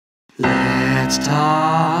Let's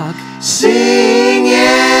talk singing.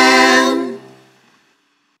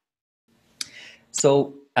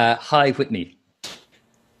 So, hi, Whitney.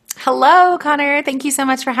 Hello, Conor. Thank you so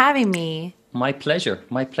much for having me. My pleasure.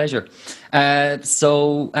 My pleasure.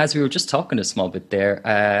 So, as we were just talking a small bit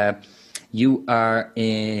there, you are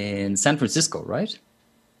in San Francisco, right?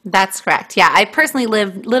 That's correct. Yeah, I personally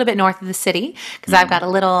live a little bit north of the city because I've got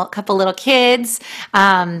a couple little kids,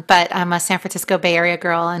 but I'm a San Francisco Bay Area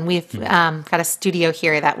girl, and we've got a studio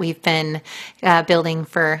here that we've been building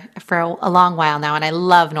for a long while now, and I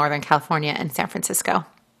love Northern California and San Francisco.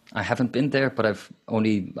 I haven't been there, but I've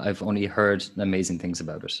only heard amazing things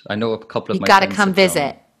about it. I know a couple of You my got to friends come have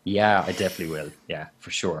visit. gone. Yeah, I definitely will. Yeah, for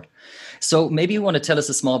sure. So maybe you want to tell us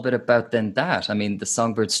a small bit about then that. I mean, the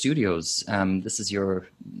Songbird Studios. This is your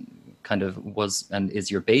is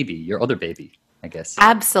your baby, your other baby, I guess.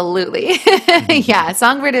 Absolutely. Yeah,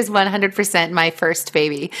 Songbird is 100% my first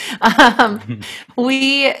baby.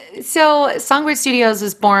 Songbird Studios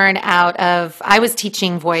was born out of, I was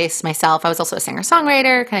teaching voice myself. I was also a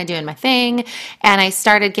singer-songwriter, kind of doing my thing. And I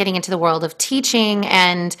started getting into the world of teaching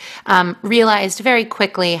and realized very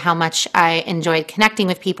quickly how much I enjoyed connecting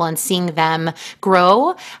with people and seeing them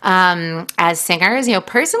grow as singers. You know,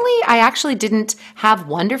 personally, I actually didn't have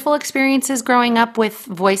wonderful experiences growing up with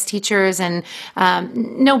voice teachers, and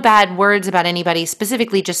no bad words about anybody,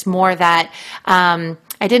 specifically just more that I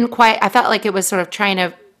felt like it was sort of trying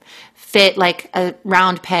to fit like a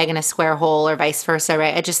round peg in a square hole or vice versa,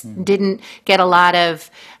 right? I just didn't get a lot of,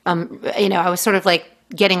 I was sort of like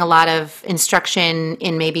getting a lot of instruction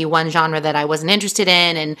in maybe one genre that I wasn't interested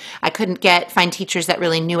in, and I couldn't find teachers that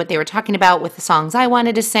really knew what they were talking about with the songs I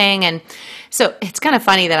wanted to sing. And so it's kind of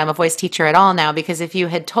funny that I'm a voice teacher at all now, because if you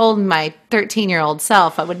had told my 13-year-old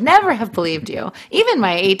self, I would never have believed you. Even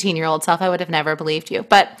my 18-year-old self, I would have never believed you.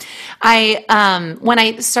 But when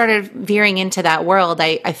I started veering into that world,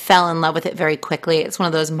 I fell in love with it very quickly. It's one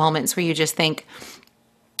of those moments where you just think,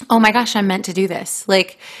 oh my gosh, I'm meant to do this.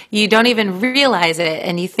 Like, you don't even realize it,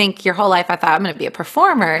 and you think your whole life, I thought I'm going to be a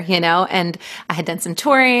performer, and I had done some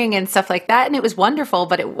touring and stuff like that, and it was wonderful,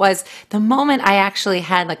 but it was the moment I actually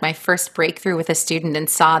had like my first breakthrough with a student and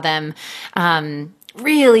saw them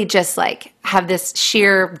really just like have this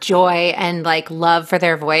sheer joy and like love for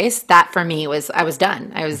their voice. That for me I was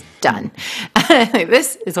done.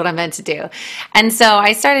 This is what I'm meant to do. And so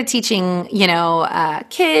I started teaching,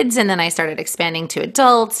 kids, and then I started expanding to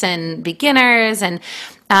adults and beginners. And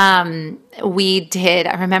I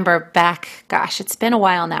remember back, gosh, it's been a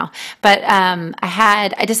while now, but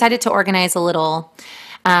I decided to organize a little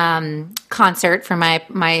concert for my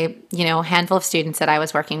handful of students that I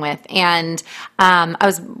was working with. And I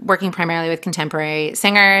was working primarily with contemporary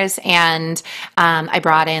singers, and I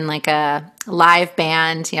brought in like a live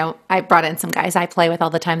band. I brought in some guys I play with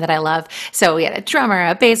all the time that I love. So we had a drummer,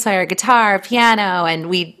 a bass player, a guitar, a piano, and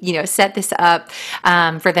we, set this up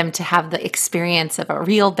for them to have the experience of a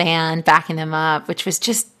real band backing them up, which was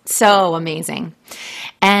just so amazing.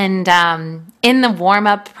 And in the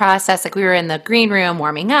warm-up process, like we were in the green room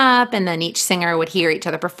warming up, and then each singer would hear each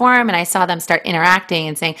other perform, and I saw them start interacting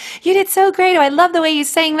and saying, "You did so great. Oh, I love the way you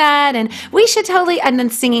sang that, and we should totally," and then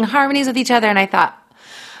singing harmonies with each other. And I thought,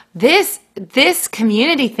 this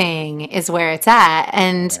community thing is where it's at,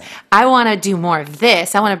 and I want to do more of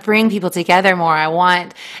this. I want to bring people together more. I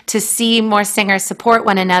want to see more singers support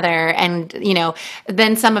one another. And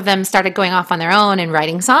then some of them started going off on their own and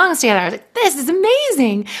writing songs together. I was like, this is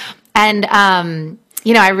amazing. And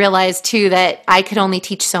I realized too that I could only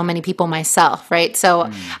teach so many people myself, right? So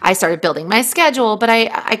I started building my schedule, but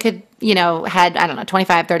I could, had,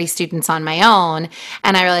 25, 30 students on my own.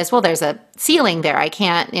 And I realized, well, there's a ceiling there. I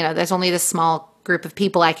can't, there's only this small group of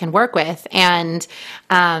people I can work with. And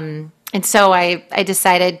so I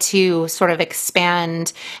decided to sort of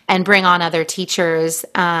expand and bring on other teachers,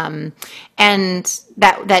 and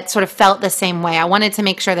that sort of felt the same way. I wanted to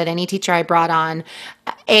make sure that any teacher I brought on,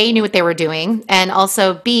 A, knew what they were doing, and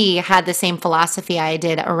also B, had the same philosophy I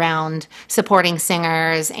did around supporting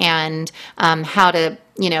singers and how to,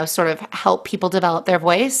 sort of help people develop their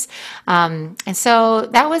voice. And so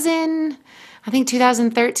that was in, I think,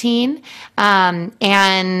 2013.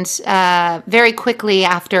 And very quickly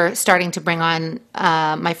after starting to bring on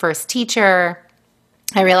my first teacher,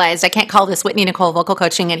 I realized I can't call this Whitney Nichole vocal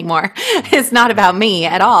coaching anymore. It's not about me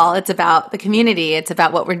at all. It's about the community. It's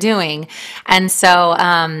about what we're doing. And so,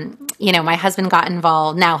 my husband got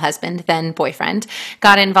involved, now husband, then boyfriend,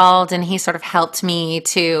 got involved, and he sort of helped me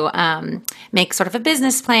to make sort of a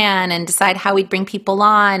business plan and decide how we'd bring people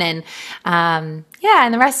on. And Yeah,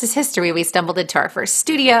 and the rest is history. We stumbled into our first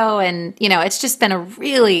studio, and it's just been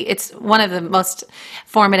it's one of the most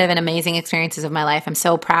formative and amazing experiences of my life. I'm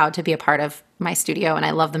so proud to be a part of my studio, and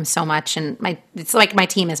I love them so much. And it's like my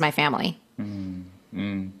team is my family.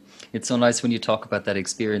 It's so nice when you talk about that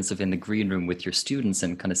experience of in the green room with your students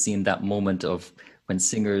and kind of seeing that moment of when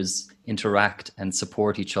singers interact and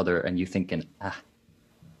support each other, and you thinking,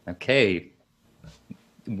 okay,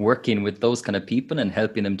 working with those kind of people and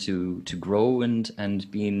helping them to grow and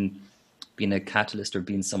being a catalyst or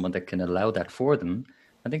being someone that can allow that for them.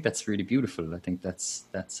 I think that's really beautiful. I think that's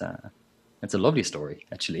a lovely story,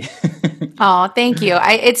 actually. Oh, thank you.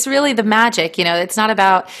 It's really the magic, it's not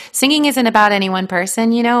about, singing isn't about any one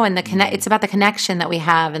person, and it's about the connection that we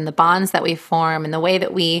have and the bonds that we form and the way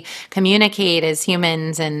that we communicate as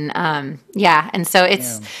humans. And and so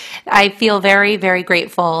I feel very, very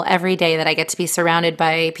grateful every day that I get to be surrounded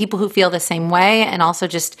by people who feel the same way, and also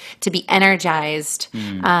just to be energized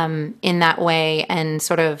in that way and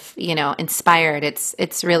sort of, inspired.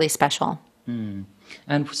 It's really special.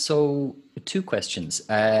 And so 2 questions.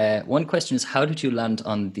 One question is, how did you land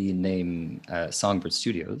on the name Songbird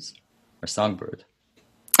Studios or Songbird?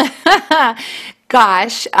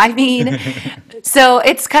 Gosh, I mean, so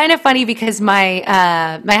it's kind of funny because my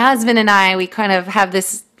husband and I, we kind of have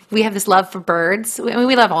this love for birds. I mean,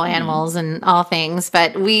 we love all animals and all things,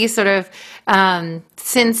 but we sort of,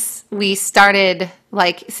 since we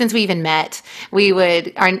even met,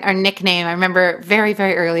 our nickname, I remember very,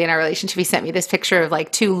 very early in our relationship, he sent me this picture of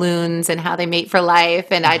like 2 loons and how they mate for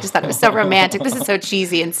life. And I just thought it was so romantic. This is so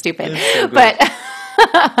cheesy and stupid, but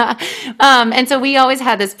and so we always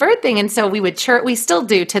had this bird thing. And so we would chirp, we still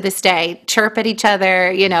do to this day, chirp at each other,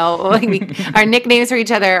 our nicknames for each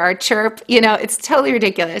other are chirp, it's totally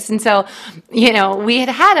ridiculous. And so, we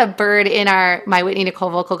had a bird in my Whitney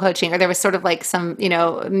Nichole vocal coaching, or there was sort of like some,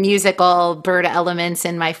 musical bird elements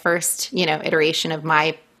in my first, iteration of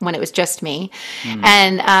when it was just me.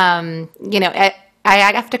 And,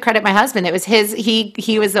 I have to credit my husband. It was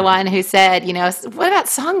he was the one who said, what about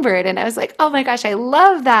Songbird? And I was like, oh my gosh, I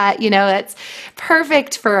love that. That's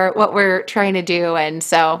perfect for what we're trying to do. And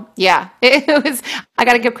so, it was, I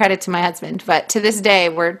got to give credit to my husband, but to this day,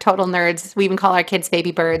 we're total nerds. We even call our kids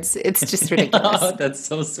baby birds. It's just ridiculous. Oh, that's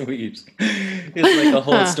so sweet. It's like a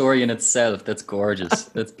whole story in itself. That's gorgeous.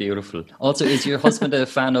 That's beautiful. Also, is your husband a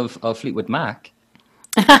fan of Fleetwood Mac?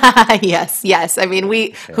 Yes. I mean,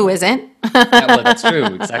 who isn't? Yeah, well, that's true.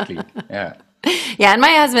 Exactly. Yeah. Yeah. And my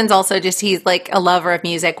husband's also he's like a lover of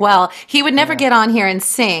music. Well, he would never get on here and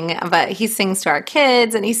sing, but he sings to our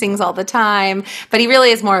kids and he sings all the time. But he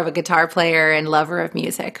really is more of a guitar player and lover of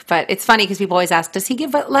music. But it's funny because people always ask, does he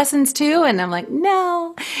give lessons too? And I'm like,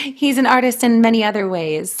 no, he's an artist in many other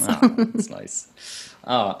ways. Oh, that's nice.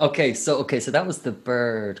 Oh, okay. So that was the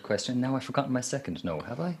bird question. Now I've forgotten my second. No,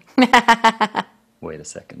 have I? Wait a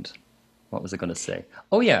second. What was I going to say?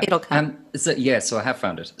 Oh, yeah. It'll come. So I have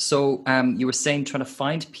found it. So you were saying trying to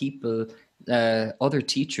find people, other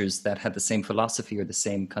teachers that had the same philosophy or the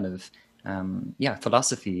same kind of,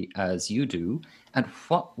 philosophy as you do. And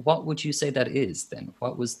what would you say that is then?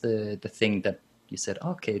 What was the thing that you said,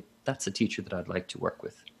 okay, that's a teacher that I'd like to work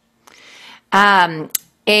with?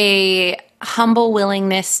 A humble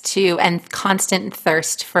willingness to and constant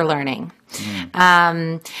thirst for learning.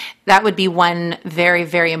 That would be one very,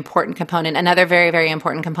 very important component. Another very, very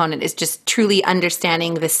important component is just truly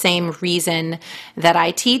understanding the same reason that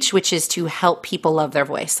I teach, which is to help people love their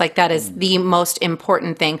voice. Like that is the most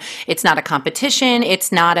important thing. It's not a competition.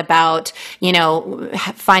 It's not about,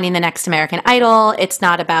 finding the next American Idol. It's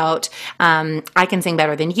not about, I can sing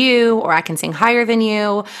better than you or I can sing higher than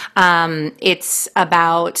you. It's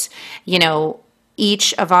about,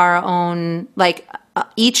 each of our own,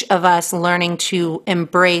 each of us learning to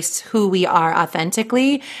embrace who we are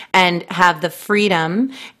authentically and have the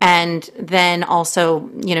freedom and then also,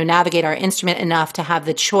 navigate our instrument enough to have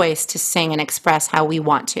the choice to sing and express how we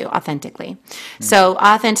want to authentically. So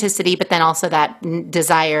authenticity, but then also that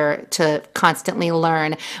desire to constantly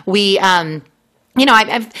learn. We've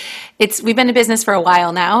been in business for a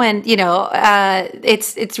while now, and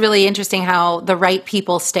it's really interesting how the right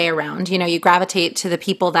people stay around. You gravitate to the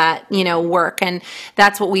people that work, and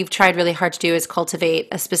that's what we've tried really hard to do is cultivate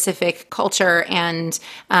a specific culture and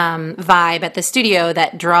vibe at the studio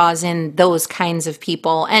that draws in those kinds of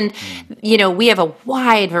people. And we have a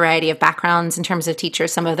wide variety of backgrounds in terms of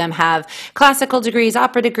teachers. Some of them have classical degrees,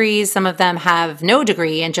 opera degrees. Some of them have no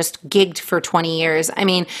degree and just gigged for 20 years. I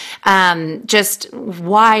mean, just just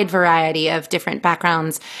wide variety of different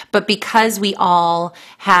backgrounds. But because we all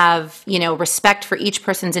have, respect for each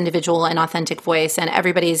person's individual and authentic voice and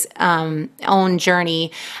everybody's own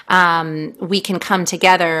journey, we can come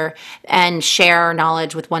together and share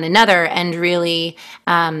knowledge with one another and really,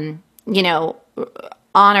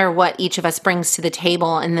 honor what each of us brings to the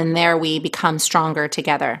table. And then there we become stronger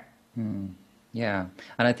together. Yeah.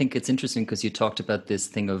 And I think it's interesting because you talked about this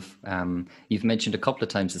thing of, you've mentioned a couple of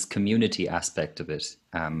times this community aspect of it,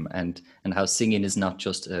 and how singing is not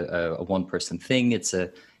just a one person thing, it's a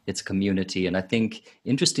community. And I think,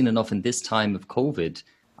 interesting enough, in this time of COVID,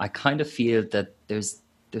 I kind of feel that there's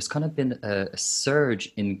kind of been a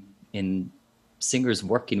surge in singers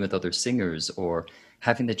working with other singers, or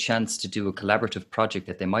having the chance to do a collaborative project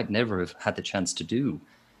that they might never have had the chance to do.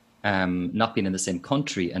 Not being in the same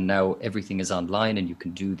country, and now everything is online and you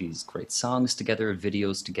can do these great songs together,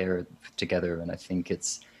 videos together. And I think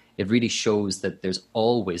it really shows that there's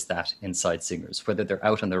always that inside singers, whether they're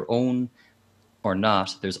out on their own or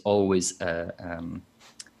not. There's always a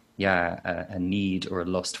need or a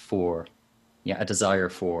lust for, a desire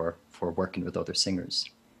for working with other singers.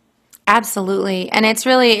 Absolutely. And it's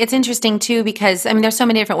interesting too, because there's so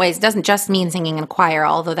many different ways. It doesn't just mean singing in a choir,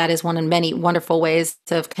 although that is one of many wonderful ways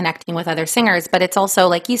of connecting with other singers, but it's also,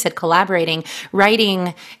 like you said, collaborating,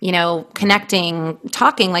 writing, connecting,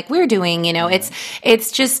 talking like we're doing,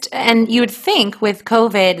 it's just, and you would think with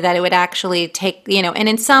COVID that it would actually take, and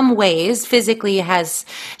in some ways physically has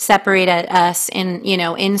separated us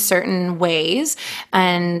in certain ways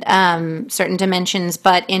and certain dimensions,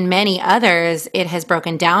 but in many others, it has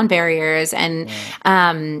broken down barriers. And,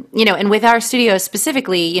 and with our studios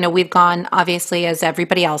specifically, we've gone, obviously, as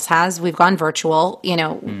everybody else has, we've gone virtual.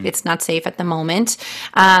 It's not safe at the moment.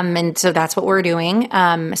 And so that's what we're doing,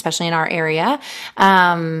 especially in our area.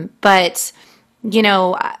 But,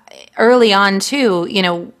 early on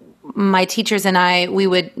too, my teachers and I, we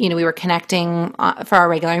were connecting for our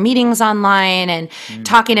regular meetings online and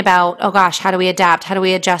talking about, oh gosh, how do we adapt? How do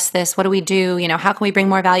we adjust this? What do we do? How can we bring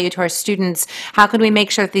more value to our students? How can we make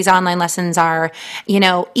sure that these online lessons are,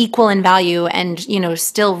 equal in value and,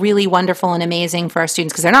 still really wonderful and amazing for our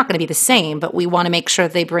students? Because they're not going to be the same, but we want to make sure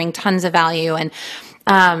that they bring tons of value. And,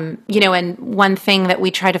 and one thing that we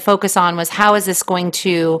try to focus on was how is this going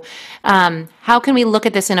to, how can we look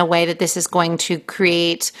at this in a way that this is going to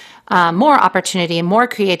create more opportunity and more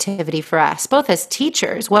creativity for us, both as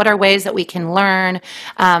teachers? What are ways that we can learn?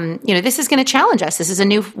 This is going to challenge us. This is a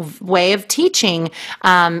new way of teaching.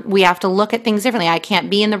 We have to look at things differently. I can't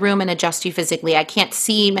be in the room and adjust you physically. I can't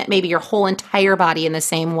see maybe your whole entire body in the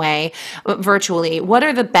same way virtually. What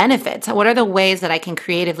are the benefits? What are the ways that I can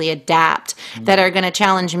creatively adapt that are going to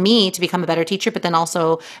challenge me to become a better teacher, but then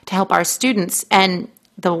also to help our students? And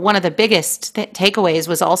one of the biggest takeaways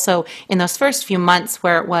was also in those first few months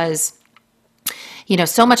where it was,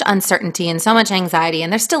 so much uncertainty and so much anxiety,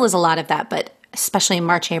 and there still is a lot of that, but especially in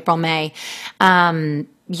March, April, May,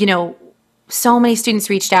 so many students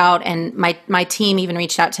reached out, and my team even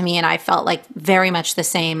reached out to me, and I felt like very much the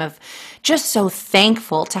same, of just so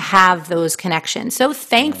thankful to have those connections, so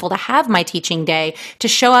thankful to have my teaching day, to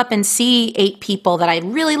show up and see 8 people that I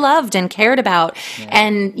really loved and cared about,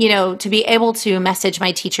 and, to be able to message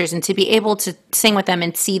my teachers and to be able to sing with them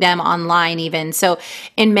and see them online even. So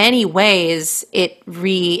in many ways, it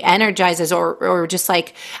re-energizes or just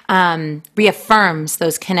like reaffirms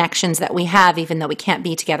those connections that we have, even though we can't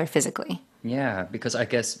be together physically. Yeah, because I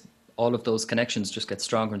guess all of those connections just get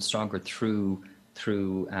stronger and stronger through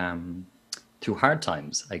hard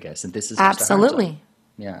times, I guess. And this is absolutely just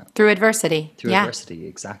a hard time. Yeah, through adversity. Adversity,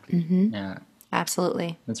 exactly. Mm-hmm. Yeah,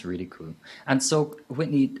 absolutely. That's really cool. And so,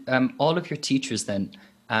 Whitney, all of your teachers then,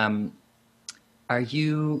 are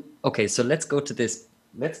you okay? So let's go to this.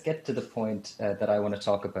 Let's get to the point that I want to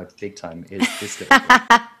talk about big time. Is this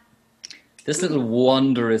this little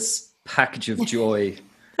wondrous package of joy.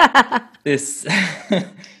 This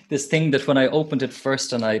this thing that when I opened it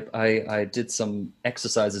first and I did some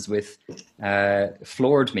exercises with,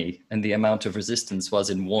 floored me, and the amount of resistance was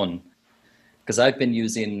in one, because I've been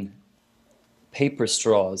using paper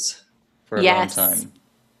straws for a long time.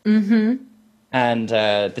 Mm-hmm. And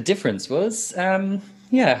the difference was, it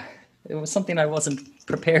was something I wasn't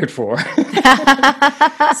prepared for.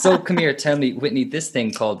 So come here, tell me, Whitney, this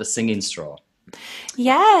thing called the singing straw.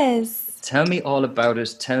 Yes. Tell me all about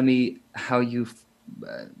it. Tell me how you.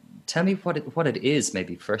 Tell me what it is.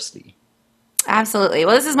 Maybe firstly. Absolutely.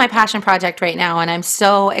 Well, this is my passion project right now, and I'm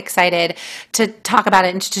so excited to talk about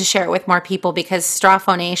it and to share it with more people because straw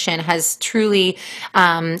phonation has truly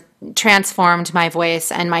transformed my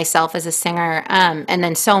voice and myself as a singer, and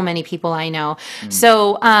then so many people I know.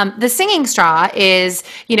 So the singing straw is,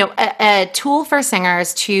 a tool for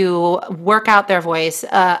singers to work out their voice,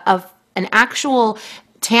 of an actual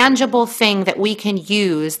tangible thing that we can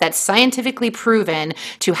use that's scientifically proven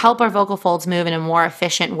to help our vocal folds move in a more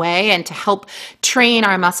efficient way and to help train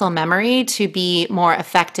our muscle memory to be more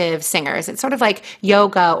effective singers. It's sort of like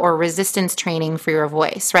yoga or resistance training for your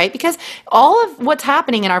voice, right? Because all of what's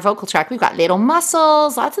happening in our vocal tract, we've got little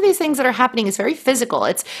muscles, lots of these things that are happening is very physical.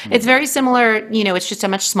 It's very similar, it's just a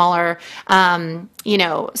much smaller,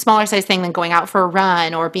 smaller size thing than going out for a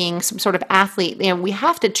run or being some sort of athlete. We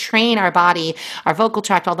have to train our body, our vocal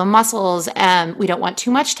tract, all the muscles. We don't want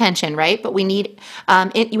too much tension, right? But we need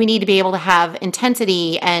to be able to have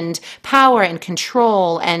intensity and power and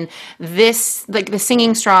control. And this, like the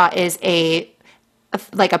singing straw, is a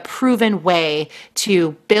proven way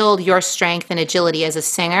to build your strength and agility as a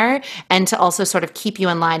singer, and to also sort of keep you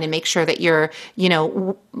in line and make sure that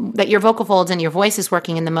that your vocal folds and your voice is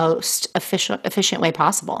working in the most efficient way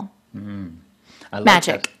possible. I like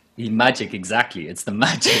Magic. that. Magic, exactly. It's the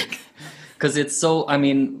magic. Because it's so,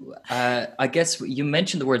 I guess you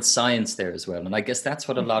mentioned the word science there as well. And I guess that's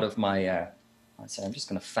what a lot of my, sorry, I'm just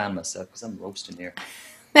going to fan myself because I'm roasting here.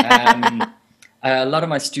 A lot of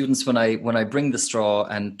my students, when I bring the straw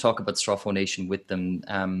and talk about straw phonation with them,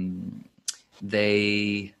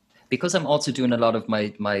 because I'm also doing a lot of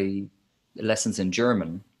my lessons in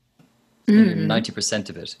German, 90%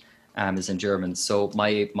 of it is in German. So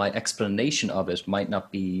my explanation of it might not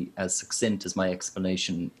be as succinct as my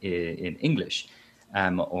explanation in English,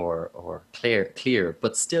 or clear.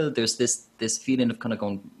 But still, there's this feeling of kind of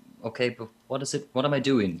going, okay, but what is it? What am I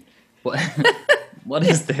doing? What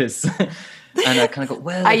is this? And I kind of go,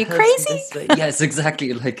 well, are you crazy? Yes,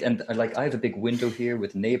 exactly. I have a big window here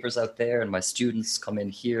with neighbors out there, and my students come in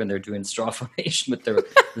here and they're doing straw phonation with their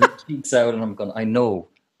cheeks out, and I'm going, I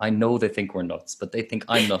know they think we're nuts, but they think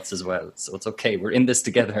I'm nuts as well. So it's okay. We're in this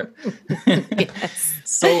together. Yes.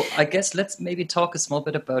 So I guess let's maybe talk a small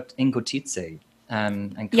bit about Ingotitze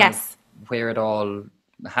and kind of where it all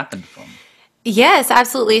happened from. Yes,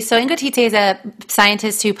 absolutely. So Ingotitze is a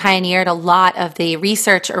scientist who pioneered a lot of the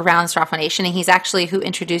research around straw phonation, and he's actually who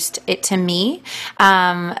introduced it to me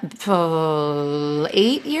 8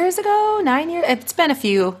 years ago, 9 years. It's been a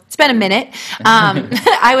minute.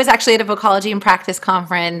 I was actually at a vocology and practice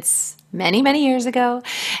conference many, many years ago.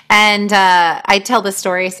 And I tell this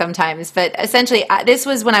story sometimes, but essentially this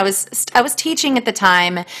was when I was teaching at the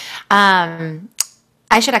time.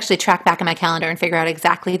 I should actually track back in my calendar and figure out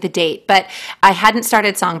exactly the date, but I hadn't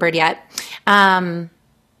started Songbird yet.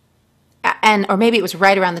 Or maybe it was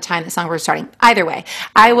right around the time that Songbird was starting. Either way,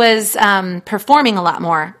 I was performing a lot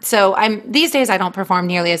more. So these days I don't perform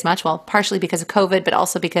nearly as much. Well, partially because of COVID, but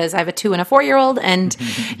also because I have a 2 and a 4-year-old, and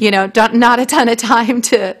not a ton of time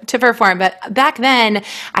to perform. But back then,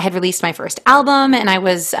 I had released my first album, and I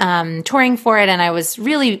was touring for it, and I was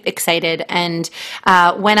really excited, and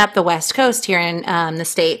went up the West Coast here in the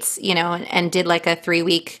States, and did like a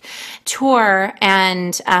 3-week tour,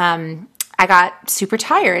 and I got super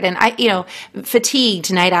tired and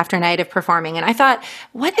fatigued night after night of performing. And I thought,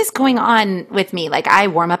 what is going on with me? Like, I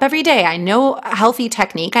warm up every day. I know healthy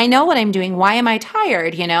technique. I know what I'm doing. Why am I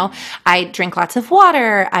tired? I drink lots of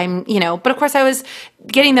water. But of course I was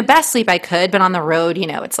getting the best sleep I could, but on the road,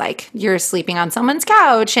 it's like you're sleeping on someone's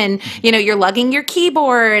couch, and, you're lugging your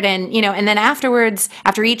keyboard, and, and then afterwards,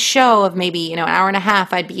 after each show of maybe, an hour and a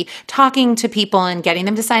half, I'd be talking to people and getting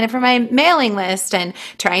them to sign up for my mailing list and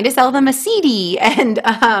trying to sell them a CD. And,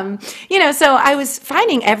 so I was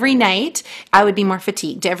finding every night I would be more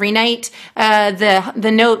fatigued. Every night,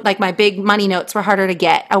 the note, like my big money notes, were harder to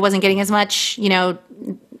get. I wasn't getting as much,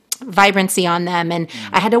 vibrancy on them, and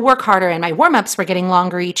I had to work harder, and my warm-ups were getting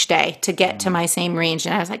longer each day to get to my same range.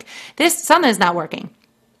 And I was like, something is not working.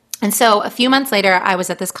 And so a few months later, I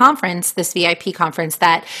was at this conference, this VIP conference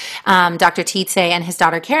that Dr. Tietze and his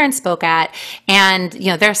daughter Karen spoke at, and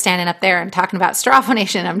they're standing up there and talking about straw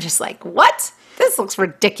phonation. I'm just like, what? This looks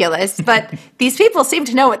ridiculous, but these people seem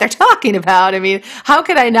to know what they're talking about. I mean, how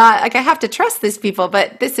could I not? Like, I have to trust these people,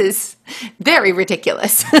 but this is very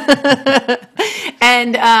ridiculous.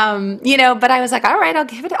 And, but I was like, all right, I'll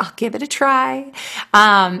give it a try.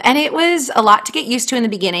 And it was a lot to get used to in the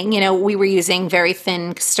beginning. We were using very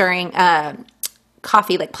thin stirring,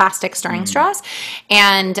 coffee, like plastic stirring straws.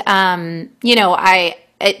 And,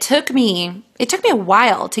 it took me a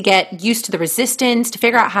while to get used to the resistance, to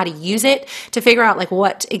figure out how to use it, to figure out like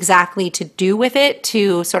what exactly to do with it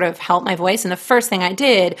to sort of help my voice. And the first thing I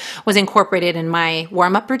did was incorporate it in my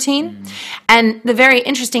warm-up routine. And the very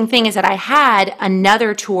interesting thing is that I had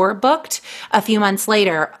another tour booked a few months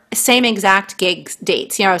later, same exact gig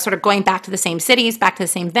dates, I was sort of going back to the same cities, back to the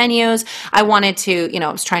same venues. I wanted to,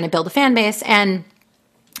 I was trying to build a fan base. And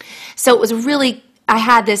so it was really, I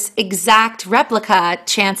had this exact replica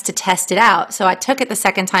chance to test it out. So I took it the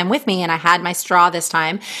second time with me, and I had my straw this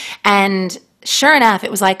time. And sure enough, it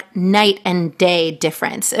was like night and day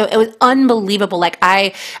difference. It was unbelievable. Like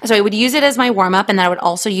I would use it as my warm up, and then I would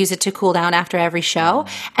also use it to cool down after every show.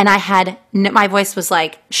 And my voice was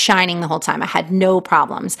like shining the whole time. I had no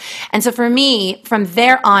problems. And so for me, from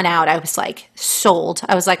there on out, I was like sold.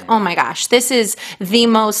 I was like, oh my gosh, this is the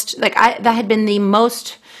most, that had been the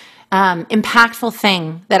most impactful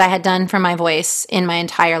thing that I had done for my voice in my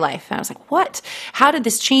entire life. And I was like, what? How did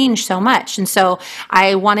this change so much? And so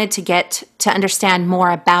I wanted to get to understand more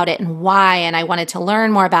about it and why, and I wanted to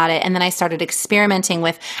learn more about it. And then I started experimenting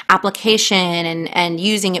with application and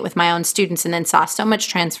using it with my own students, and then saw so much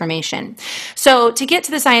transformation. So to get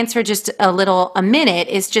to the science for just a minute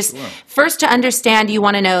is just first to understand, you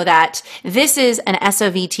want to know that this is an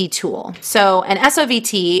SOVT tool. So an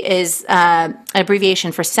SOVT is an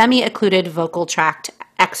abbreviation for semi-occluded vocal tract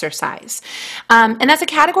exercise. And that's a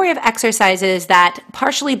category of exercises that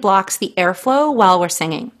partially blocks the airflow while we're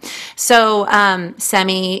singing. So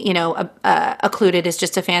occluded is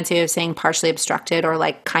just a fancy way of saying partially obstructed or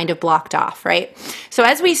like kind of blocked off, right? So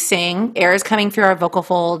as we sing, air is coming through our vocal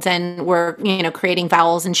folds, and we're, creating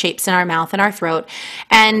vowels and shapes in our mouth and our throat.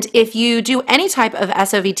 And if you do any type of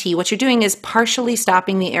SOVT, what you're doing is partially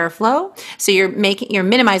stopping the airflow. So you're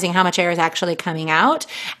minimizing how much air is actually coming out.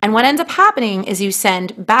 And what ends up happening is you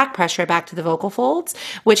send back pressure back to the vocal folds,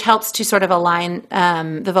 which helps to sort of align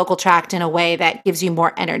the vocal tract in a way that gives you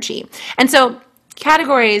more energy. And so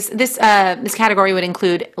categories, this category would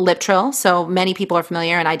include lip trill. So many people are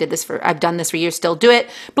familiar, and I've done this for years, still do it,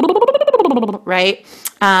 right?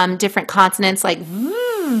 Different consonants like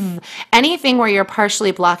anything where you're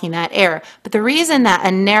partially blocking that air. But the reason that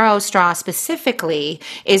a narrow straw specifically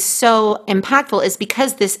is so impactful is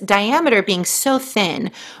because this diameter being so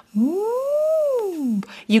thin,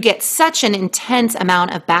 you get such an intense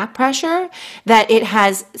amount of back pressure that it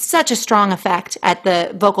has such a strong effect at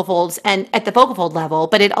the vocal folds and at the vocal fold level,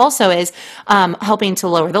 but it also is helping to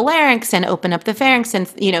lower the larynx and open up the pharynx and,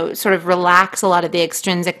 sort of relax a lot of the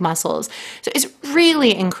extrinsic muscles. So it's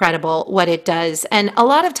really incredible what it does. And a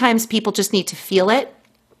lot of times people just need to feel it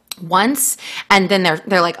once, and then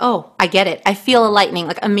they're like, oh, I get it. I feel a lightening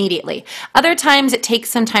like immediately. Other times it takes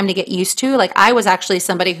some time to get used to. Like I was actually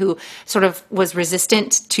somebody who sort of was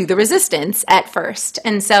resistant to the resistance at first.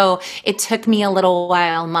 And so it took me a little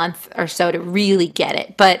while, a month or so to really get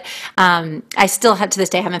it. But I still to this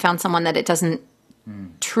day haven't found someone that it doesn't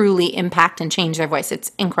truly impact and change their voice.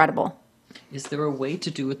 It's incredible. Is there a way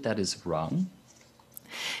to do it that is wrong?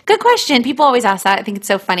 Good question. People always ask that. I think it's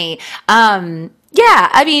so funny. Yeah,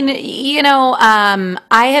 I mean,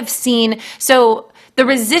 I have seen, so the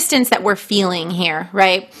resistance that we're feeling here,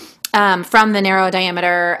 right, from the narrow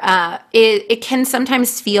diameter, it can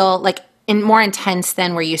sometimes feel like more intense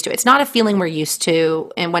than we're used to. It's not a feeling we're used to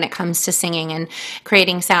and when it comes to singing and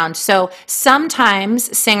creating sound. So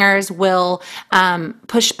sometimes singers will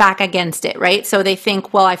push back against it, right? So they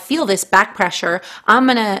think, well, I feel this back pressure. I'm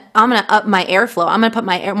gonna up my airflow. I'm gonna put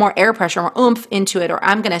more air pressure, more oomph into it, or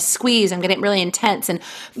I'm gonna squeeze. I'm gonna get really intense and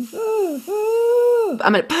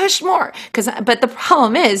I'm gonna push more. But the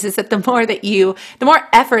problem is that the more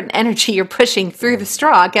effort and energy you're pushing through the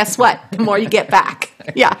straw, guess what? The more you get back.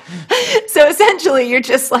 Yeah. So essentially, you're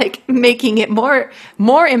just like making it more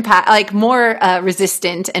impact, like more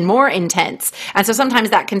resistant and more intense. And so sometimes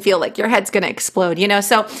that can feel like your head's going to explode,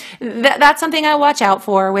 So that's something I watch out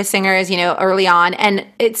for with singers, early on. And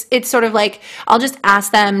it's sort of like I'll just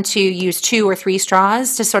ask them to use 2 or 3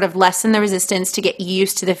 straws to sort of lessen the resistance to get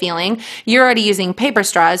used to the feeling. You're already using paper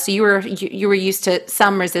straws, so you were used to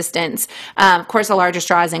some resistance. Of course, a larger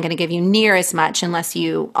straw isn't going to give you near as much unless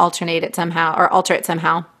you alter it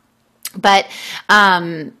somehow.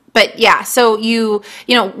 But yeah, so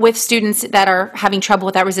with students that are having trouble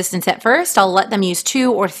with that resistance at first, I'll let them use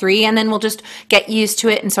 2 or 3, and then we'll just get used to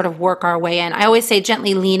it and sort of work our way in. I always say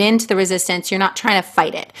gently lean into the resistance. You're not trying to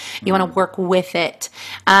fight it. You want to work with it.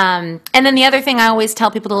 And then the other thing I always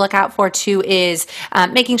tell people to look out for too is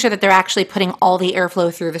making sure that they're actually putting all the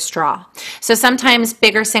airflow through the straw. So sometimes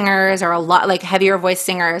bigger singers or a lot like heavier voice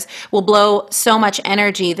singers will blow so much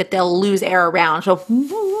energy that they'll lose air around. So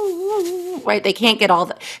right? They can't get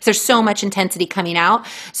there's so much intensity coming out.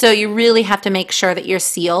 So you really have to make sure that you're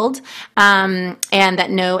sealed, and that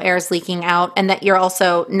no air is leaking out, and that you're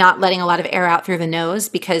also not letting a lot of air out through the nose,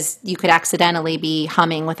 because you could accidentally be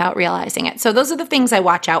humming without realizing it. So those are the things I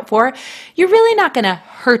watch out for. You're really not going to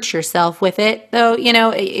hurt yourself with it, though,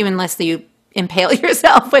 even unless you impale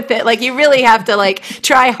yourself with it. Like, you really have to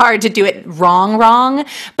try hard to do it wrong,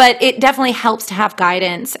 but it definitely helps to have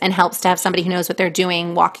guidance and helps to have somebody who knows what they're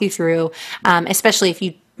doing walk you through, especially if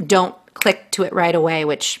you don't click to it right away,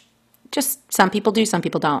 which just some people do, some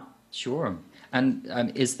people don't. Sure. And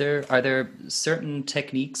are there certain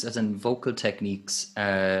techniques, as in vocal techniques,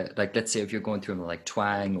 let's say if you're going through like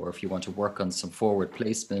twang, or if you want to work on some forward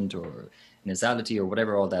placement or nasality or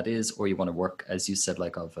whatever all that is, or you want to work, as you said,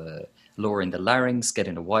 lowering the larynx,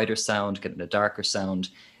 getting a wider sound, getting a darker sound,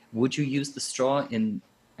 would you use the straw in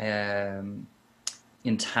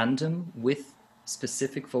tandem with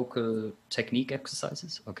specific vocal technique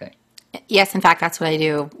exercises? Okay. Yes, in fact, that's what I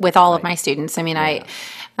do with all of my students. I mean, yeah.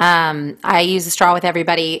 I use a straw with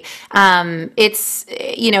everybody. It's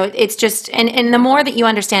just, and the more that you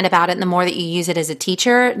understand about it, and the more that you use it as a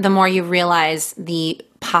teacher, the more you realize the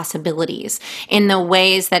possibilities in the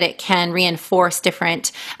ways that it can reinforce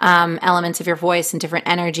different elements of your voice and different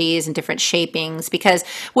energies and different shapings. Because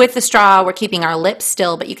with the straw, we're keeping our lips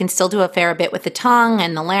still, but you can still do a fair bit with the tongue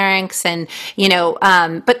and the larynx, and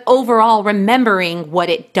but overall remembering what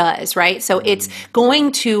it does, right? So it's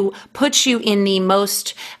going to put you in the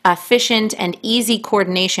most efficient and easy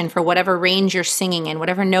coordination for whatever range you're singing in,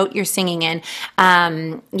 whatever note you're singing in.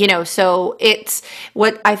 So it's,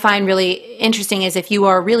 what I find really interesting is if you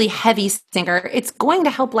are a really heavy singer, it's going to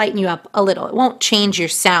help lighten you up a little. It won't change your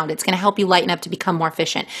sound. It's going to help you lighten up to become more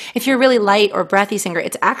efficient. If you're a really light or breathy singer,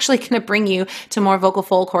 it's actually going to bring you to more vocal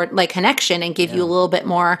fold cord connection and give you a little bit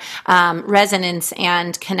more resonance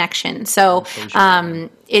and connection. So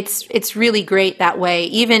it's really great that way.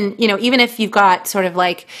 Even if you've got sort of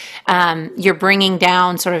you're bringing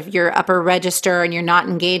down sort of your upper register and you're not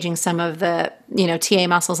engaging some of the TA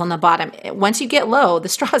muscles on the bottom. Once you get low, the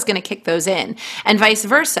straw is going to kick those in, and vice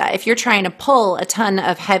versa. If you're trying to pull a ton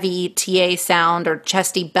of heavy TA sound or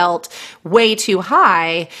chesty belt way too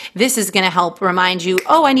high, this is going to help remind you,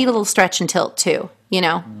 oh, I need a little stretch and tilt too.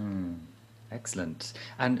 Excellent.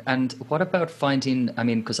 And what about finding? I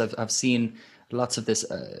mean, because I've seen lots of this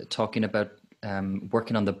talking about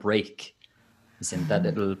working on the break. In that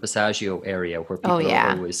little passaggio area where people are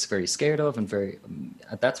always very scared of, and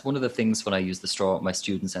that's one of the things when I use the straw with my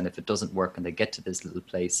students, and if it doesn't work and they get to this little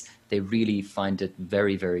place, they really find it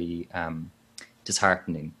very, very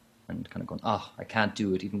disheartening, and kind of going, oh, I can't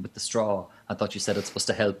do it even with the straw. I thought you said it's supposed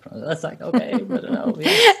to help. That's okay, but no.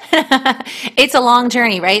 Yeah. It's a long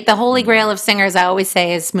journey, right? The holy grail of singers, I always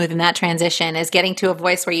say, is smoothing that transition, is getting to a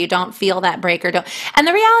voice where you don't feel that break or don't. And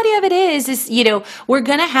the reality of it is we're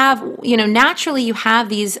going to have, naturally you have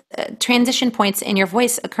these transition points in your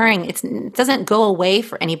voice occurring. It doesn't go away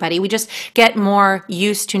for anybody. We just get more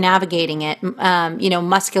used to navigating it,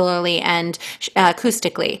 muscularly and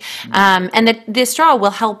acoustically. And the straw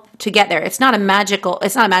will help to get there. It's not a magic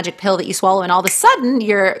pill that you swallow and all of a sudden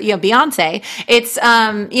you're Beyonce. It's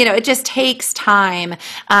it just takes time.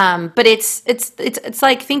 But it's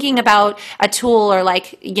like thinking about a tool or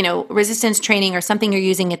resistance training or something you're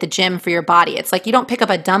using at the gym for your body. It's like you don't pick up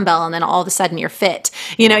a dumbbell and then all of a sudden you're fit.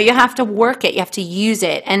 You have to work it, you have to use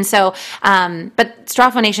it. And so but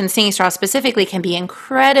straw phonation, singing straw specifically, can be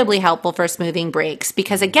incredibly helpful for smoothing breaks,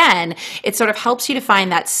 because again, it sort of helps you to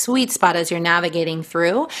find that sweet spot as you're navigating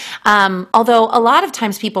through. Although a lot of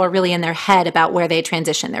times people are really in their head about where they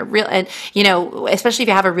transition. They're real, especially if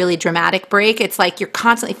you have a really dramatic break, it's like you're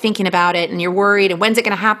constantly thinking about it and you're worried, and when's it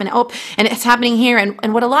going to happen? Oh, and it's happening here.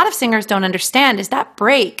 And what a lot of singers don't understand is that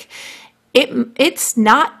break, it's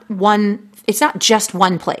not just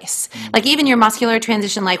one place. Like even your muscular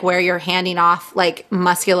transition, like where you're handing off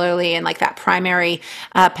muscularly and that primary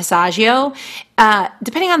passaggio,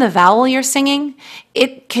 depending on the vowel you're singing,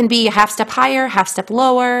 it can be a half step higher, half step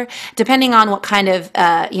lower. Depending on what kind of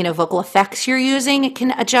vocal effects you're using, it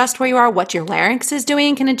can adjust where you are. What your larynx is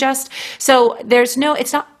doing can adjust. So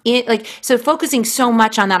so focusing so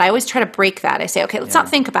much on that, I always try to break that. I say, okay, let's not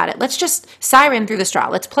think about it. Let's just siren through the straw.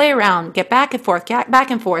 Let's play around, get back and forth,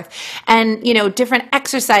 and different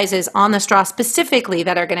exercises on the straw specifically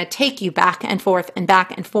that are going to take you back and forth and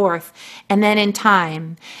back and forth, and then in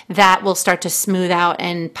time that will start to smooth out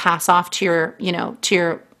and pass off to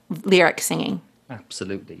your lyric singing.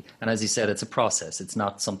 Absolutely. And as you said, it's a process. It's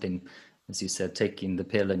not something, as you said, taking the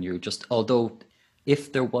pill and although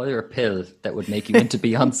if there were a pill that would make you into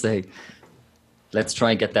Beyonce, Let's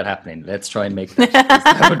try and get that happening. Let's try and make that.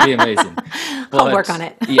 That would be amazing. I'll work on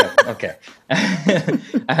it. Yeah, okay.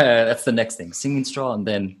 That's the next thing. Singing straw and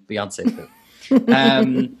then Beyonce.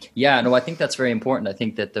 Yeah, no, I think that's very important. I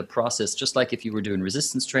think that the process, just like if you were doing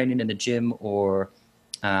resistance training in a gym or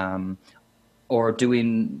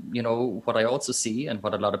doing, what I also see and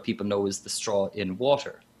what a lot of people know is the straw in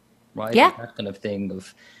water, right? Yeah. That kind of thing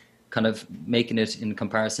of kind of making it in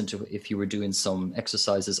comparison to if you were doing some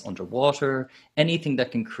exercises underwater, anything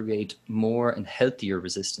that can create more and healthier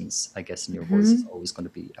resistance, I guess, in your voice is always going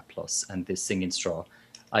to be a plus. And this singing straw,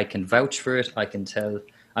 I can vouch for it. I can tell,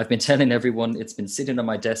 I've been telling everyone, it's been sitting on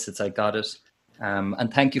my desk since I got it.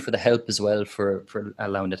 And thank you for the help as well for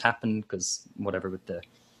allowing it to happen, because whatever with the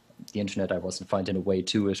internet, I wasn't finding a way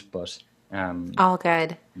to it, but all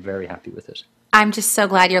good. Very happy with it. I'm just so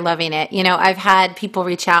glad you're loving it. I've had people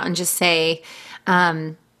reach out and just say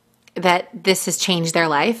that this has changed their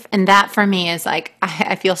life. And that for me is like,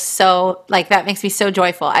 I feel so like that makes me so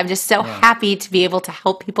joyful. I'm just so happy to be able to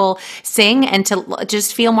help people sing and to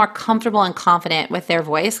just feel more comfortable and confident with their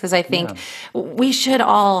voice. Because I think we should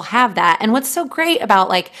all have that. And what's so great about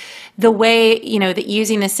like the way, that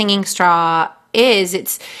using the singing straw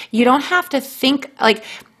is you don't have to think like,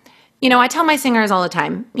 I tell my singers all the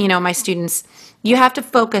time, my students, you have to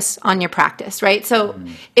focus on your practice, right? So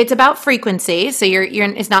it's about frequency. So you're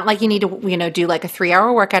it's not like you need to, do like a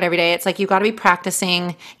 3-hour workout every day. It's like, you got to be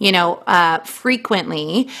practicing,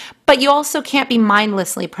 frequently, but you also can't be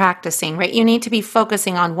mindlessly practicing, right? You need to be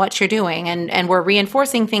focusing on what you're doing, and we're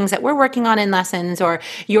reinforcing things that we're working on in lessons, or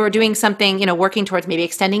you're doing something, working towards maybe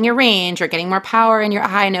extending your range or getting more power in your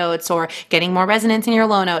high notes or getting more resonance in your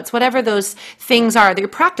low notes, whatever those things are. Your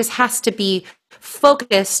practice has to be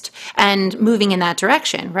focused and moving in that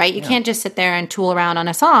direction, right? You can't just sit there and tool around on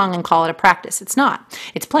a song and call it a practice. It's not.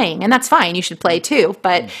 It's playing, and that's fine. You should play too.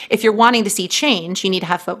 But if you're wanting to see change, you need to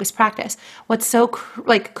have focused practice. What's so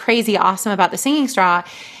crazy awesome about the singing straw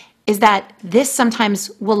is that this sometimes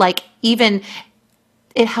will it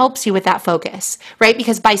helps you with that focus, right?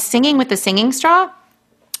 Because by singing with the singing straw,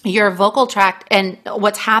 your vocal tract and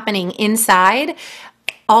what's happening inside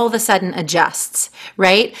all of a sudden adjusts,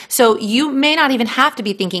 right? So you may not even have to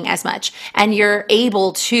be thinking as much, and you're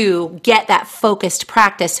able to get that focused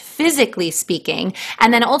practice, physically speaking.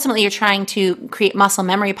 And then ultimately you're trying to create muscle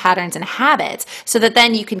memory patterns and habits so that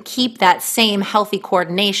then you can keep that same healthy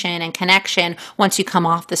coordination and connection once you come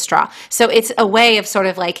off the straw. So it's a way of sort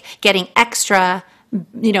of like getting extra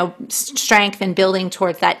strength and building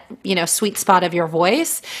towards that, sweet spot of your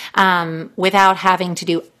voice without having to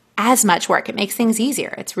do as much work. It makes things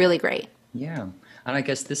easier. It's really great. Yeah. And I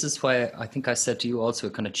guess this is why I think I said to you also,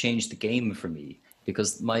 it kind of changed the game for me,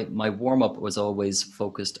 because my warm-up was always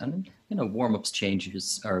focused, and warm-ups change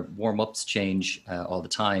all the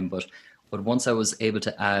time, but once I was able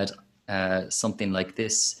to add something like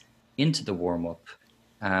this into the warm-up,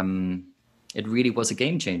 it really was a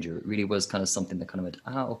game changer. It really was kind of something that kind of went,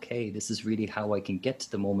 okay, this is really how I can get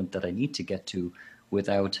to the moment that I need to get to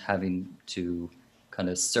without having to kind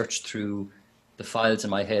of search through the files in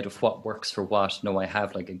my head of what works for what. No, I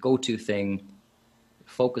have like a go-to thing,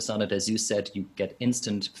 focus on it. As you said, you get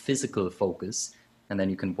instant physical focus, and then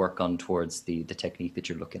you can work on towards the technique that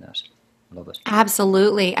you're looking at. I love it.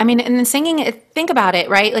 Absolutely. I mean, and then singing, think about it,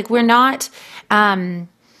 right? Like we're not,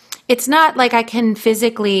 it's not like I can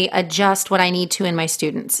physically adjust what I need to in my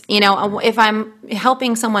students. If I'm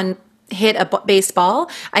helping someone hit a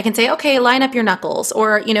baseball, I can say, okay, line up your knuckles,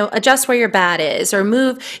 or, adjust where your bat is, or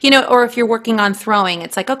move, or if you're working on throwing,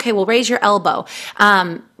 it's like, okay, well, raise your elbow.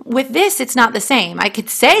 With this, it's not the same. I could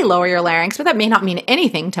say lower your larynx, but that may not mean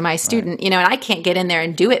anything to my student, and I can't get in there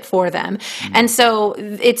and do it for them. And so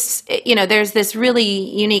it's, there's this really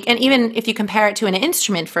unique, and even if you compare it to an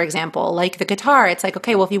instrument, for example, like the guitar, it's like,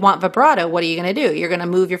 okay, well, if you want vibrato, what are you going to do? You're going to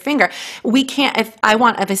move your finger. We can't, if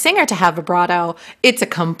a singer to have vibrato, it's a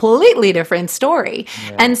completely different story.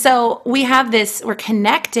 Yeah. And so we're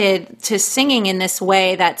connected to singing in this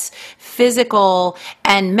way that's physical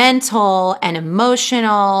and mental and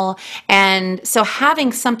emotional. And so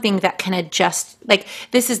having something that can adjust, like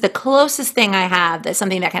this is the closest thing I have that's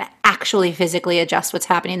something that can actually physically adjust what's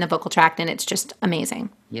happening in the vocal tract, and it's just amazing.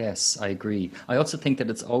 Yes, I agree. I also think that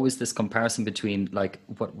it's always this comparison between like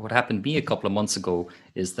what happened to me a couple of months ago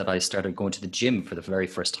is that I started going to the gym for the very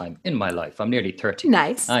first time in my life. I'm nearly 30.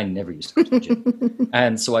 Nice. I never used to go to the gym.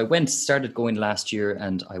 And so I started going last year,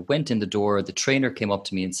 and I went in the door. The trainer came up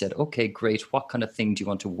to me and said, okay, great. What kind of thing do you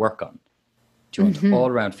want to work on? Do you want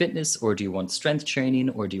all-around fitness, or do you want strength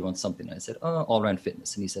training, or do you want something? And I said, all-around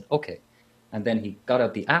fitness. And he said, okay. And then he got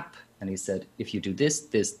out the app and he said, if you do this,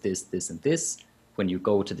 this, this, this, and this, when you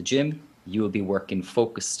go to the gym, you will be working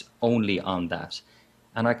focused only on that.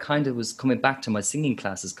 And I kind of was coming back to my singing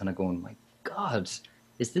classes kind of going, my God,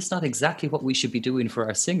 is this not exactly what we should be doing for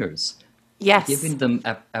our singers? Yes. Giving them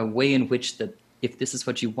a way in which that if this is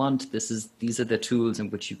what you want, these are the tools in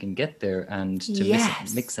which you can get there, and to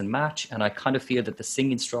mix and match. And I kind of feel that the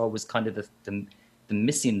singing straw was kind of the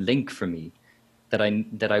missing link for me, that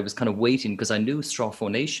I was kind of waiting, because I knew straw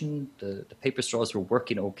phonation, the paper straws were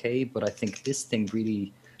working okay, but I think this thing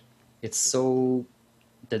really, it's so,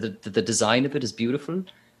 the design of it is beautiful.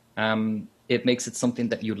 It makes it something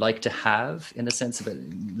that you like to have, in the sense of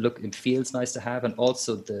it feels nice to have, and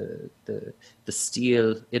also the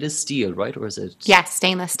steel. It is steel, right? Or is it? Yeah,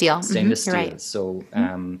 stainless steel. Stainless steel. Right. So,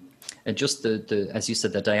 and just the as you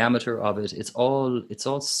said, the diameter of it, it's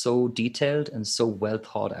all so detailed and so well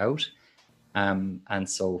thought out. And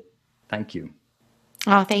so, thank you.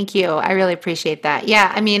 Oh, thank you. I really appreciate that.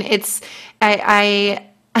 Yeah, I mean, I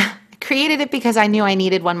created it because I knew I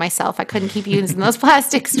needed one myself. I couldn't keep using those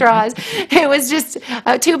plastic straws. It was just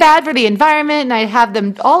too bad for the environment, and I'd have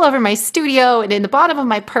them all over my studio and in the bottom of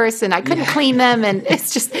my purse, and I couldn't clean them, and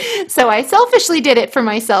it's just, so I selfishly did it for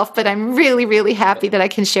myself, but I'm really, really happy that I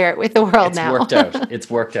can share it with the world now. It's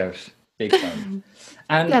worked out big time.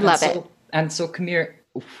 And I love it. And so, come here,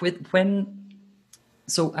 when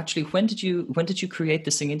did you create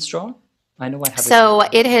the singing straw? I know I have. So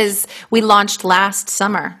we launched last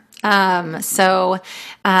summer. But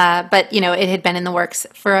it had been in the works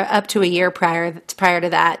for up to a year prior to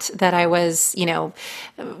that I was,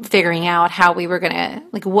 figuring out how we were going to,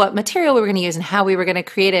 what material we were going to use and how we were going to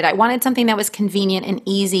create it. I wanted something that was convenient and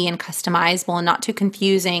easy and customizable and not too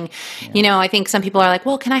confusing. Yeah. I think some people are like,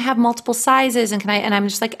 well, can I have multiple sizes? And I'm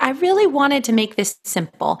just like, I really wanted to make this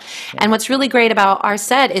simple. Yeah. And what's really great about our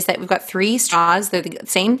set is that we've got 3 straws. They're the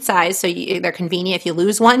same size. So they're convenient. If you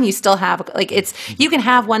lose one, you still have, you can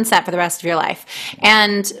have one set for the rest of your life.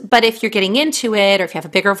 But if you're getting into it, or if you have a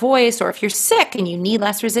bigger voice, or if you're sick and you need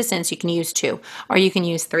less resistance, you can use 2, or you can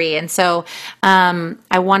use 3. And so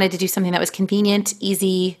I wanted to do something that was convenient,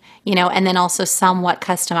 easy, and then also somewhat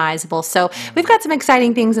customizable. So we've got some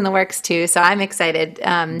exciting things in the works too. So I'm excited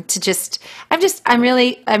I'm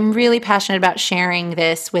really passionate about sharing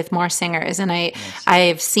this with more singers. And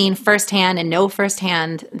I've seen firsthand and know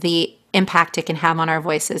firsthand the impact it can have on our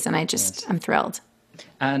voices. And I'm thrilled.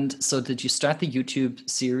 And so did you start the YouTube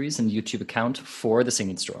series and YouTube account for the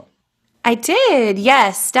Singing Straw? I did.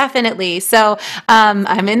 Yes, definitely. So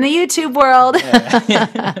I'm in the YouTube world.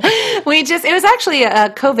 Yeah. It was actually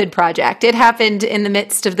a COVID project. It happened in the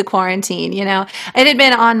midst of the quarantine, It had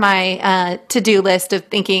been on my to-do list of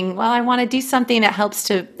thinking, well, I want to do something that helps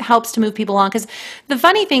to move people along. Because the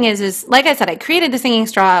funny thing is, like I said, I created the Singing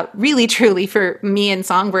Straw really, truly for me and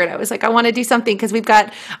Songbird. I was like, I want to do something because we've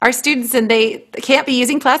got our students and they can't be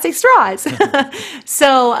using plastic straws.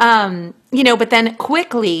 So, but then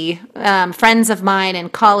quickly, friends of mine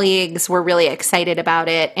and colleagues were really excited about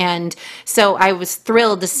it. And so I was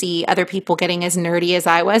thrilled to see other people getting as nerdy as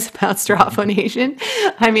I was about straw phonation.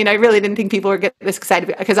 I mean, I really didn't think people would get this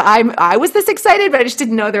excited because I was this excited, but I just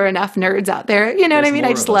didn't know there were enough nerds out there. You know what I mean?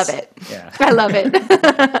 I just love it. Yeah. I love it.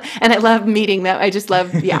 And I love meeting them. I just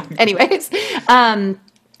love, Anyways,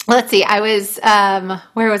 let's see. I was,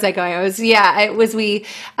 where was I going?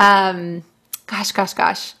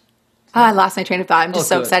 Gosh. Oh, I lost my train of thought. I'm just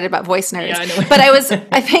so excited about voice nerds. Yeah, I know. But I was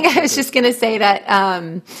just going to say that,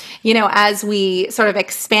 as we sort of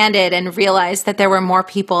expanded and realized that there were more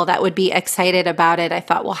people that would be excited about it, I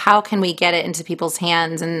thought, well, how can we get it into people's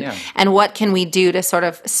hands and what can we do to sort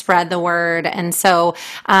of spread the word? And so,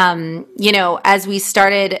 as we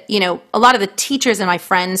started, a lot of the teachers and my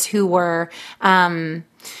friends who were,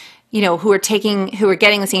 who were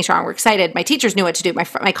getting the Singing Straw were excited. My teachers knew what to do.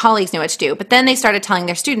 My colleagues knew what to do. But then they started telling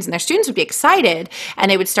their students, and their students would be excited, and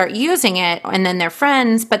they would start using it, and then their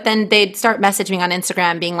friends, but then they'd start messaging on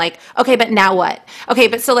Instagram being like, okay, but now what? Okay,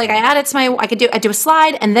 but so I add it to I do a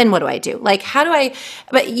slide, and then what do I do?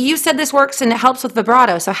 But you said this works and it helps with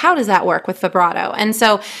vibrato, so how does that work with vibrato? And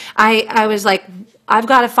so I was like, I've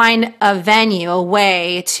got to find a venue, a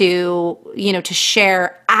way to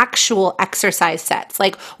share actual exercise sets,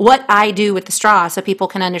 like what I do with the straw so people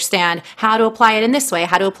can understand how to apply it in this way,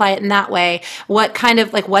 how to apply it in that way, what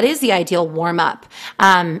is the ideal warm up.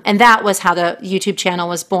 And that was how the YouTube channel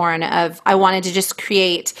was born. I wanted to just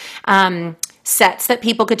create sets that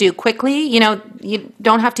people could do quickly. You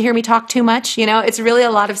don't have to hear me talk too much. It's really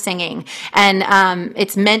a lot of singing, and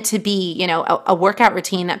it's meant to be, a workout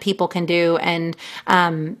routine that people can do and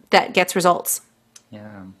that gets results.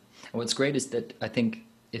 Yeah. And what's great is that I think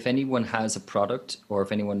if anyone has a product, or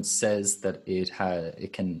if anyone says that it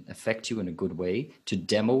can affect you in a good way, to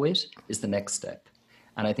demo it is the next step.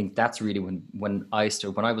 And I think that's really when I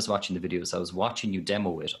was watching the videos, I was watching you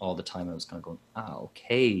demo it all the time. I was kind of going,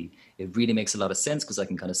 okay, it really makes a lot of sense because I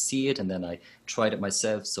can kind of see it, and then I tried it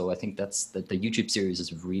myself. So I think the YouTube series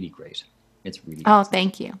is really great. It's really Oh,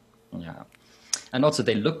 thank you. Yeah. And also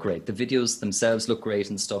they look great. The videos themselves look great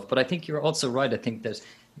and stuff. But I think you're also right. I think that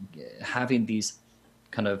having these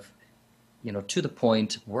kind of, to the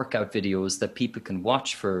point workout videos that people can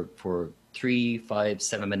watch for 3, 5,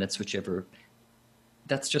 7 minutes, whichever,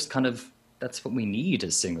 that's what we need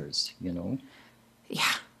as singers, Yeah.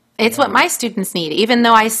 It's what my students need. Even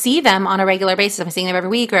though I see them on a regular basis, I'm seeing them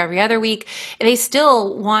every week or every other week, they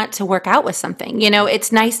still want to work out with something.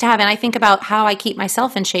 It's nice to have, and I think about how I keep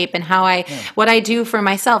myself in shape and what I do for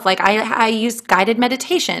myself. Like I use guided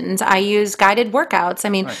meditations, I use guided workouts. I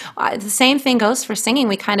mean, the same thing goes for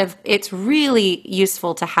singing. It's really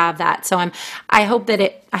useful to have that. So I hope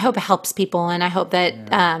it helps people, and I hope that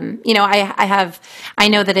I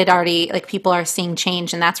know that it already, like, people are seeing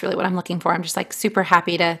change, and that's really what I'm looking for. I'm just like super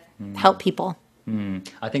happy to help people.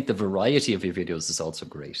 I think the variety of your videos is also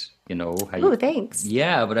great. Oh, thanks.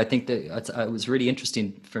 Yeah, but I think that it was really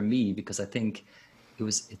interesting for me because I think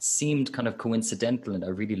it seemed kind of coincidental, and I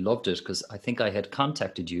really loved it because I think I had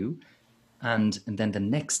contacted you, and then the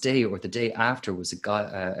next day or the day after was a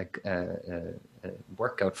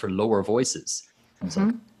workout for lower voices. I was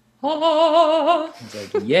like, I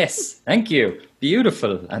was like, yes, thank you,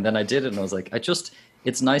 beautiful. And then I did it, and I was like,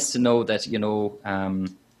 it's nice to know that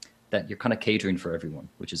that you're kind of catering for everyone,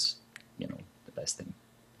 which is the best thing.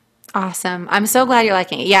 Awesome. I'm so glad you're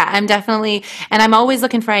liking it. Yeah, I'm definitely, and I'm always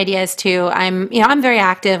looking for ideas too. I'm very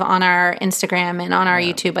active on our Instagram and on our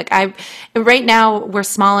YouTube. Like right now we're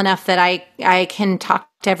small enough that I can talk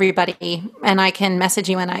to everybody, and I can message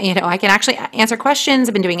you, and I can actually answer questions.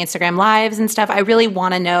 I've been doing Instagram lives and stuff. I really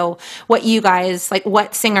want to know what you guys, like,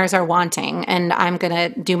 what singers are wanting, and I'm going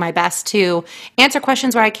to do my best to answer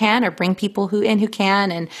questions where I can, or bring people who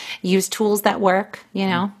can, and use tools that work,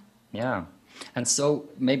 Yeah. And so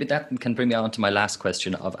maybe that can bring me on to my last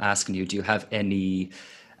question of asking you, do you have any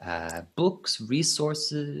books,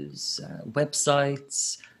 resources,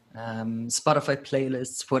 websites, Spotify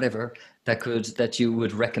playlists, whatever, that you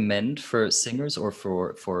would recommend for singers or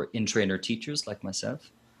for in-trainer teachers like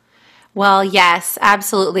myself? Well, yes,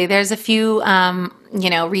 absolutely. There's a few,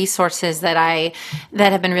 resources that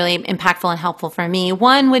have been really impactful and helpful for me.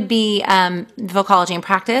 One would be Vocology in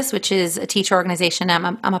Practice, which is a teacher organization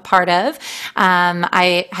I'm a part of.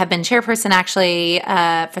 I have been chairperson actually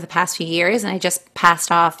for the past few years, and I just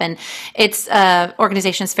passed off. And it's an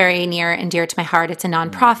organization that's very near and dear to my heart. It's a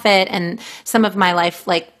nonprofit, and some of my life,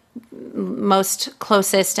 like, most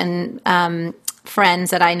closest and friends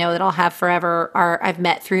that I know that I'll have forever I've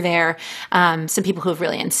met through there. Some people who've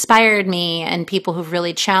really inspired me, and people who've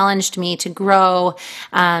really challenged me to grow.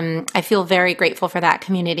 I feel very grateful for that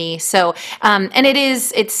community. So, and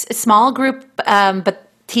it's a small group, but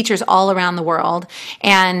teachers all around the world,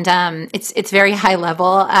 and it's very high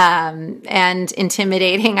level and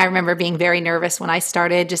intimidating. I remember being very nervous when I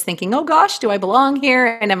started, just thinking, oh gosh, do I belong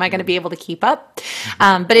here, and am I going to be able to keep up?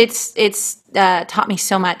 But it's taught me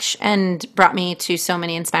so much and brought me to so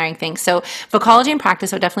many inspiring things. So Vocology in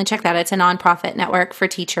Practice, I would definitely check that. It's a nonprofit network for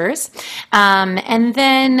teachers. And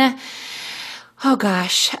then, oh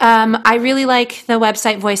gosh, I really like the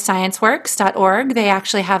website voicescienceworks.org. They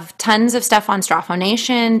actually have tons of stuff on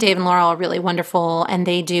Phonation. Dave and Laurel are really wonderful, and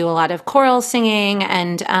they do a lot of choral singing,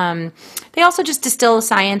 and they also just distill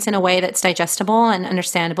science in a way that's digestible and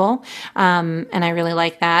understandable, and I really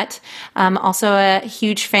like that. Also a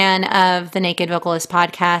huge fan of the Naked Vocalist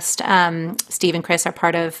podcast. Steve and Chris are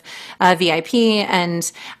part of VIP,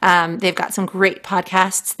 and they've got some great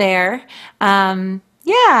podcasts there.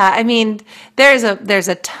 Yeah, I mean, there's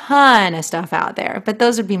a ton of stuff out there, but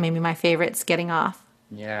those would be maybe my favorites getting off.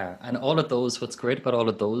 Yeah, and all of those, what's great about all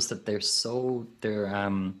of those, that they're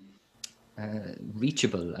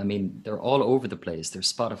reachable. I mean, they're all over the place. They're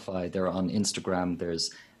Spotify, they're on Instagram. There's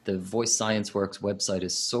the Voice Science Works website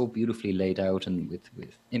is so beautifully laid out, and with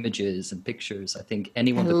images and pictures. I think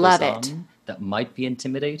anyone that goes on that might be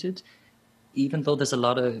intimidated, even though there's a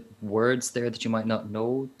lot of words there that you might not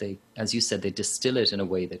know, they, as you said, they distill it in a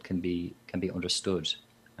way that can be understood.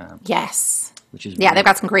 Yes. Which is they've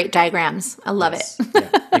got some great diagrams. I love it. Yeah,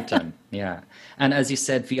 big time. Yeah. And as you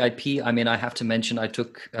said, VIP, I mean, I have to mention, I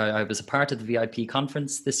was a part of the VIP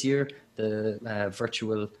conference this year, the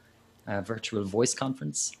virtual voice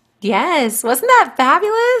conference. Yes. Wasn't that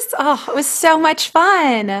fabulous? Oh, it was so much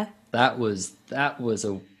fun. That was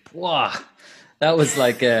wow. that was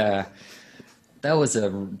like that was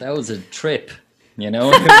a trip, you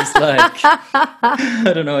know. It was like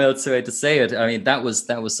I don't know how else to say it. I mean, that was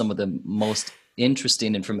some of the most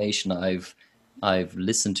interesting information I've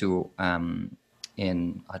listened to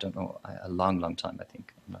in, I don't know, a long time. I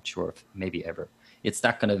think, I'm not sure if maybe ever. It's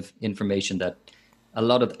that kind of information that a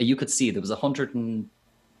lot of, you could see there was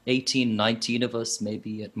 118, 19 of us,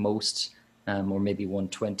 maybe at most, or maybe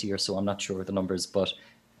 120 or so. I'm not sure of the numbers, but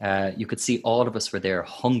you could see all of us were there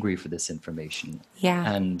hungry for this information.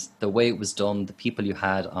 Yeah. And the way it was done, the people you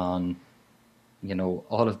had on, you know,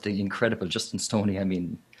 all of the incredible Justin Stoney, I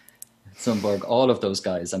mean, Songbird, all of those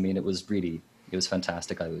guys. I mean, it was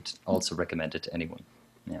fantastic. I would also recommend it to anyone.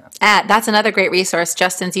 Yeah. That's another great resource,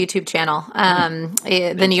 Justin's YouTube channel,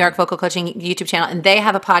 the New York Vocal Coaching YouTube channel. And they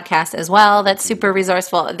have a podcast as well that's super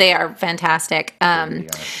resourceful. They are fantastic.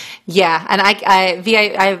 Yeah. And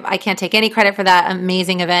I can't take any credit for that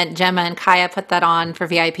amazing event. Gemma and Kaya put that on for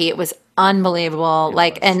VIP. It was unbelievable.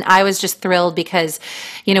 And I was just thrilled because,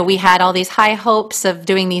 you know, we had all these high hopes of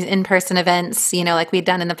doing these in-person events, you know, like we'd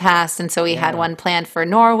done in the past. And so we had one planned for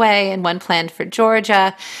Norway and one planned for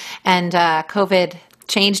Georgia, and COVID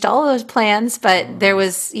changed all those plans, but there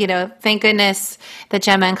was, you know, thank goodness that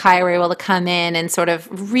Gemma and Kai were able to come in and sort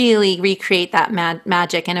of really recreate that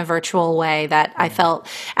magic in a virtual way that I felt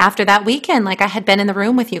after that weekend, like I had been in the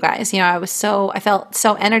room with you guys. You know, I felt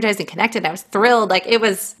so energized and connected. I was thrilled. Like it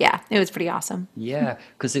was pretty awesome. Yeah,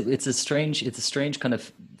 because it's a strange kind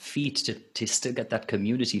of feat to still get that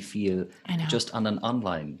community feel just on an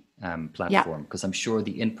online platform, because I'm sure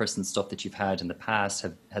the in-person stuff that you've had in the past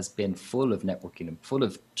has been full of networking and full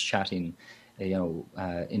of chatting, you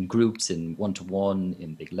know, in groups, in one-to-one,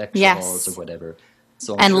 in big lecture halls or whatever.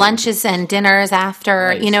 So and lunches and dinners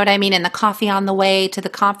after, you know what I mean? And the coffee on the way to the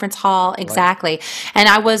conference hall. Exactly. Right. And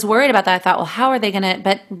I was worried about that. I thought, well, how are they going to,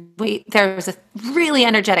 but there was a really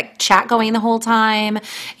energetic chat going the whole time,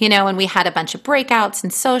 you know, and we had a bunch of breakouts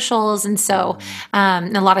and socials. And so a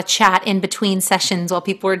lot of chat in between sessions while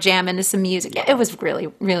people were jamming to some music. Yeah, it was really,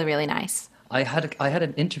 really, really nice. I had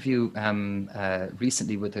an interview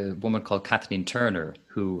recently with a woman called Kathleen Turner,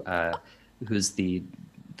 who's the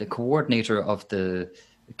coordinator of the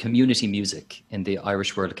community music in the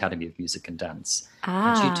Irish World Academy of Music and Dance.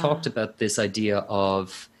 And she talked about this idea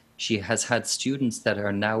of, she has had students that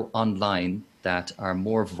are now online that are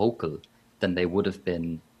more vocal than they would have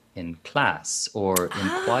been in class or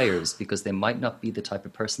in choirs, because they might not be the type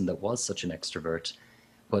of person that was such an extrovert,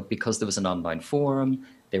 but because there was an online forum,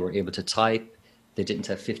 they were able to type, they didn't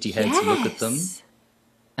have 50 heads to look at them.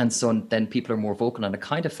 And so then people are more vocal. And I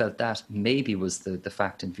kind of felt that maybe was the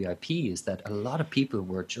fact in VIP, is that a lot of people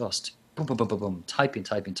were just boom, boom, boom, boom, boom, typing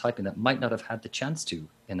that might not have had the chance to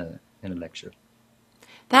in a lecture.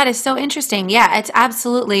 That is so interesting. Yeah, it's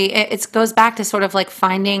absolutely, it goes back to sort of like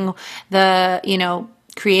finding the, you know,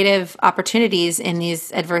 creative opportunities in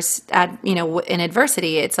these in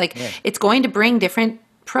adversity. It's like, it's going to bring different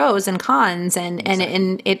pros and cons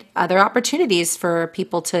and other opportunities for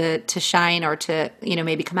people to shine or to, you know,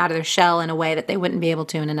 maybe come out of their shell in a way that they wouldn't be able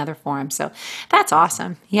to in another forum. So that's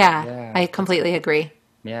awesome. Yeah. I completely agree.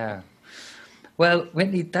 Yeah. Well,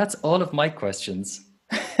 Whitney, that's all of my questions.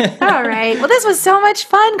 All right. Well, this was so much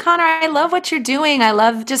fun, Conor. I love what you're doing. I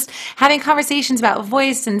love just having conversations about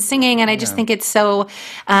voice and singing. And I just think it's so,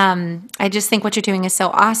 I just think what you're doing is so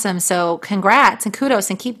awesome. So congrats and kudos,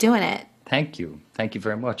 and keep doing it. Thank you. Thank you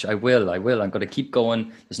very much. I will. I'm going to keep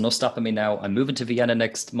going. There's no stopping me now. I'm moving to Vienna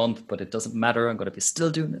next month, but it doesn't matter. I'm going to be still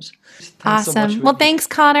doing it. Thanks awesome. So much, well, thanks,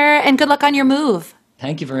 Conor, and good luck on your move.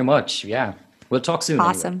 Thank you very much. Yeah. We'll talk soon.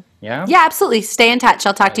 Awesome. Anyway. Yeah? Yeah, absolutely. Stay in touch.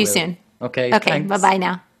 I'll talk to you soon. Okay. Okay. Bye-bye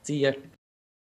now. See ya.